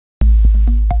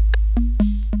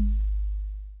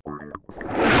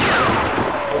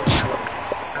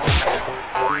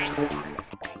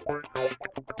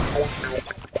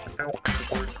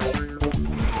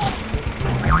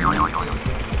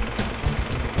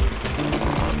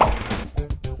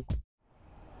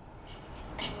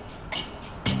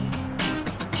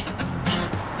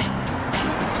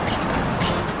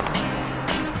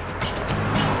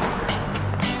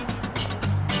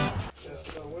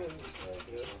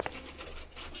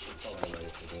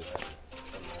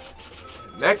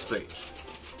Next, please.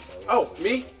 Oh,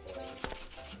 me?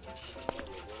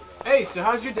 Hey, so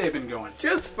how's your day been going?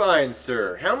 Just fine,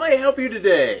 sir. How may I help you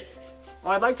today?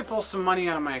 Well, I'd like to pull some money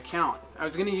out of my account. I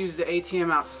was going to use the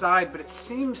ATM outside, but it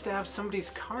seems to have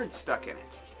somebody's card stuck in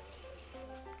it.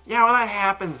 Yeah, well, that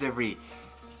happens every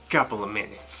couple of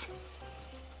minutes.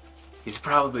 It's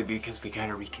probably because we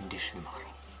got a reconditioned model.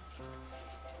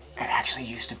 It actually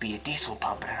used to be a diesel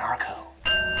pump in an Arco.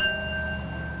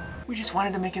 We just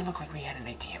wanted to make it look like we had an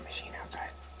ATM machine outside.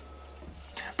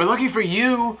 But lucky for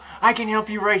you, I can help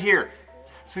you right here.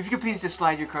 So if you could please just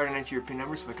slide your card and enter your PIN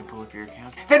number so I can pull up your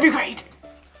account. That'd be great!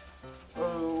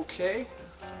 Okay.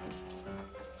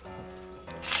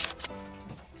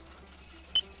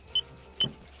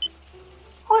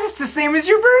 Oh, it's the same as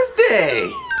your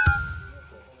birthday!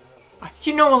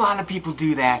 You know a lot of people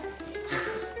do that.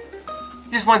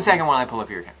 Just 1 second while I pull up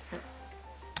your account.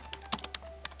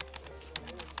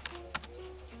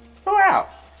 Oh, wow.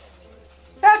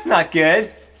 That's not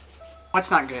good. What's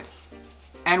not good?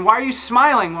 And why are you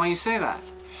smiling while you say that?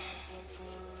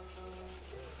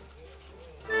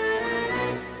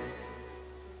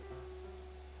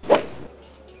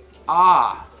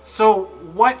 Ah, so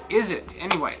what is it,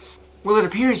 anyways? Well, it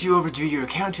appears you overdrew your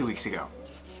account 2 weeks ago.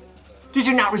 Did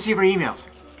you not receive our emails?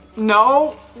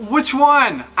 No? Which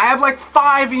one? I have like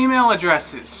 5 email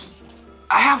addresses.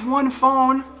 I have 1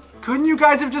 phone. Couldn't you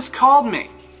guys have just called me?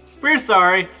 We're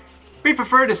sorry. We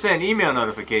prefer to send email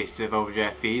notifications of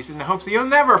overdraft fees in the hopes that you'll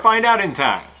never find out in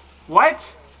time.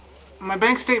 What? My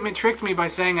bank statement tricked me by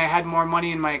saying I had more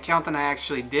money in my account than I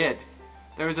actually did.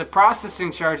 There was a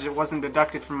processing charge that wasn't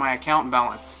deducted from my account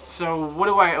balance. So what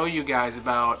do I owe you guys?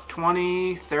 About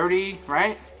 20, 30,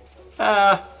 right?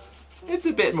 It's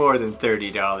a bit more than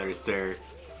 $30, sir.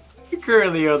 You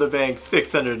currently owe the bank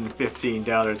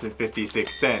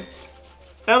 $615.56.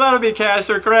 Now that'll be cash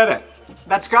or credit.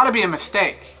 That's gotta be a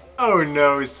mistake. Oh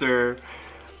no, sir.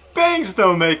 Banks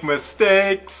don't make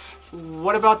mistakes.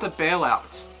 What about the bailout?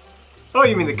 Oh,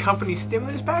 you mean the company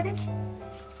stimulus package?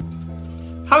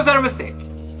 How's that a mistake?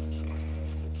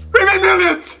 We made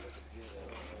millions!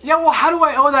 Yeah, well, how do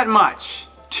I owe that much?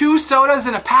 2 sodas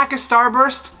and a pack of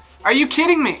Starburst? Are you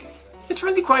kidding me? It's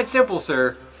really quite simple,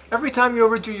 sir. Every time you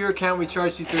overdrew your account, we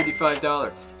charge you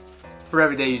 $35. For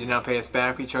every day you did not pay us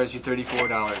back, we charge you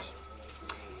 $34.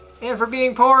 And for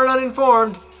being poor and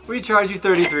uninformed, we charge you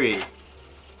 $33.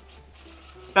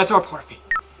 That's our port fee.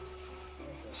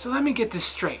 So let me get this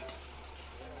straight.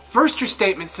 First, your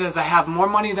statement says I have more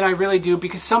money than I really do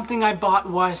because something I bought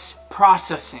was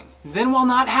processing. Then, while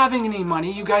not having any money,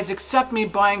 you guys accept me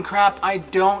buying crap I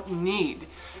don't need.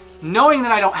 Knowing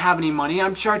that I don't have any money,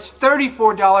 I'm charged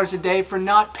 $34 a day for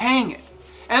not paying it.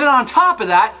 And then on top of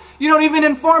that, you don't even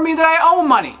inform me that I owe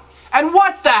money. And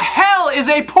what the hell is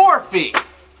a port fee?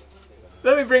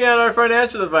 Let me bring out our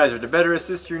financial advisor to better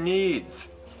assist your needs.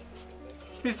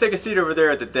 Please take a seat over there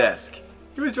at the desk.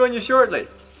 He will join you shortly.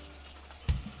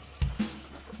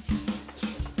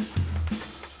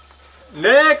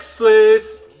 Next,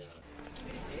 please.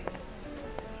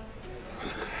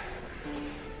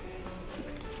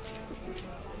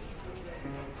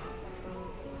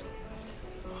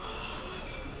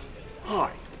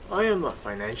 Hi, I am a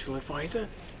financial advisor.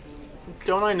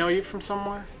 Don't I know you from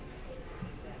somewhere?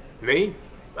 Me?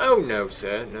 Oh, no,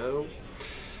 sir, no.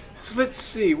 So let's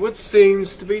see, what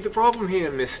seems to be the problem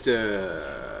here,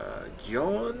 Mr.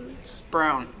 Johns?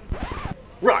 Brown.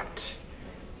 Right.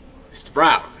 Mr.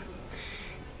 Brown.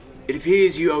 It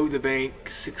appears you owe the bank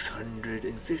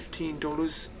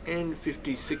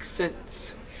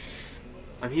 $615.56.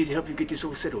 I'm here to help you get this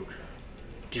all settled.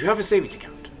 Do you have a savings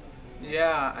account?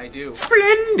 Yeah, I do.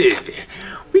 Splendid!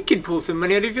 We can pull some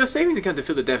money out of your savings account to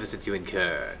fill the deficit you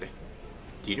incurred.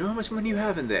 Do you know how much money you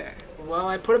have in there? Well,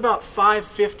 I put about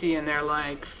 $550 in there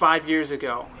like 5 years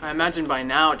ago. I imagine by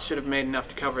now it should have made enough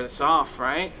to cover this off,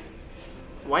 right?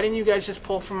 Why didn't you guys just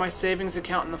pull from my savings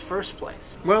account in the first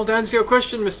place? Well, to answer your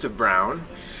question, Mr. Brown,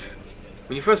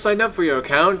 when you first signed up for your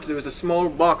account, there was a small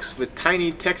box with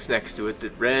tiny text next to it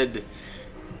that read,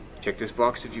 "Check this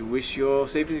box if you wish your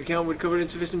savings account would cover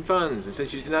insufficient funds." And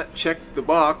since you did not check the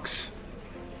box,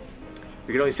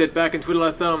 we can only sit back and twiddle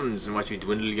our thumbs and watch you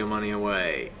dwindle your money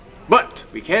away. But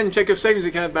we can check your savings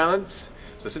account balance,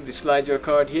 so simply slide your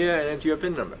card here and enter your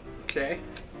PIN number. Okay.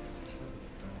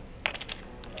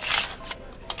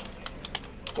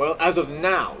 Well, as of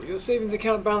now, your savings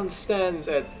account balance stands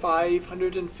at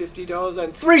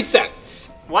 $550.03.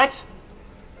 What?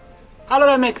 How did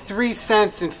I make 3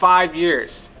 cents in 5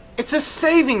 years? It's a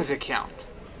savings account.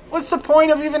 What's the point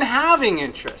of even having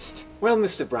interest? Well,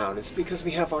 Mr. Brown, it's because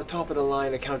we have our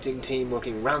top-of-the-line accounting team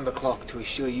working round the clock to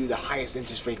assure you the highest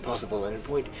interest rate possible, and at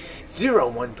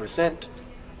 0.01%. You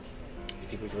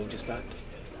think we're doing just that?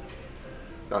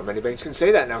 Not many banks can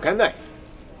say that now, can they?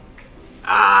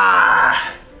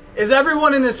 Is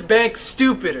everyone in this bank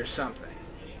stupid or something?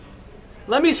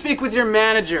 Let me speak with your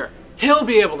manager. He'll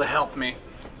be able to help me.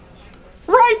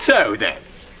 Righto, then.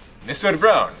 Mr.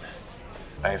 Brown,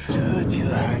 I've heard you're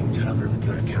having trouble with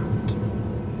your account.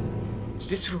 Is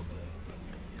this true?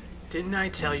 Didn't I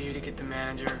tell you to get the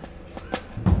manager?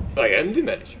 I am the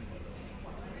manager.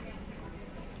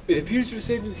 It appears your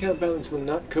savings account balance will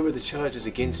not cover the charges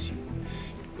against you.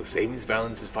 Your savings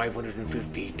balance is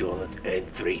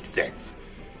 $550.03.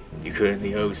 You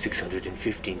currently owe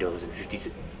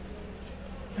 $615.50.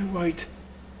 I'm right.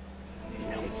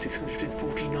 Now it's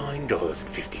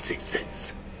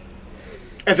 $649.56.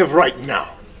 As of right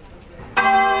now.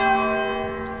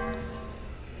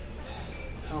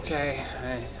 Okay,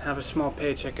 I have a small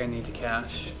paycheck I need to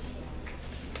cash.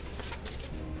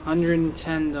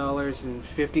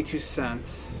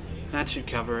 $110.52. That should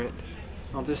cover it.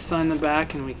 I'll just sign the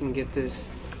back and we can get this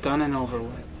done and over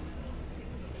with.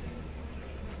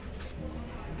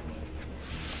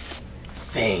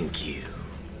 Thank you.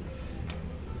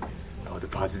 I'll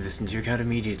deposit this into your account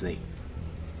immediately.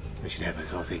 We should have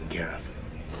this all taken care of.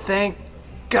 Thank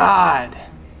God.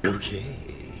 Okay.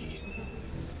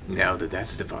 Now that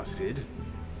that's deposited,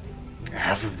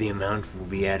 half of the amount will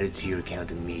be added to your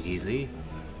account immediately,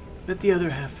 but the other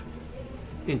half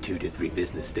in 2 to 3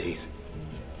 business days.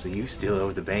 So you still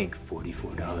owe the bank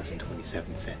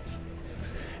 $44.27.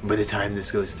 By the time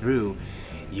this goes through,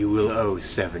 you will owe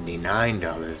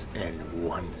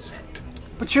 $79.01.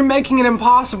 But you're making it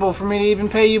impossible for me to even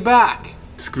pay you back.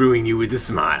 Screwing you with a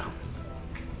smile.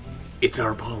 It's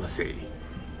our policy.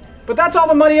 But that's all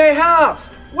the money I have.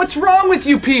 What's wrong with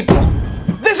you people?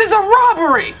 This is a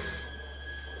robbery!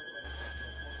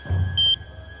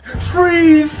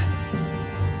 Freeze!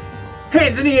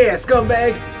 Hands in the air,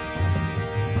 scumbag!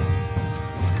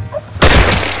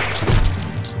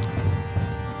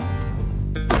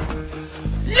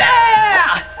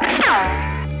 Yeah!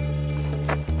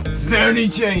 Spare any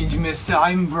change, mister.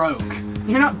 I'm broke.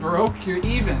 You're not broke, you're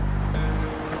even.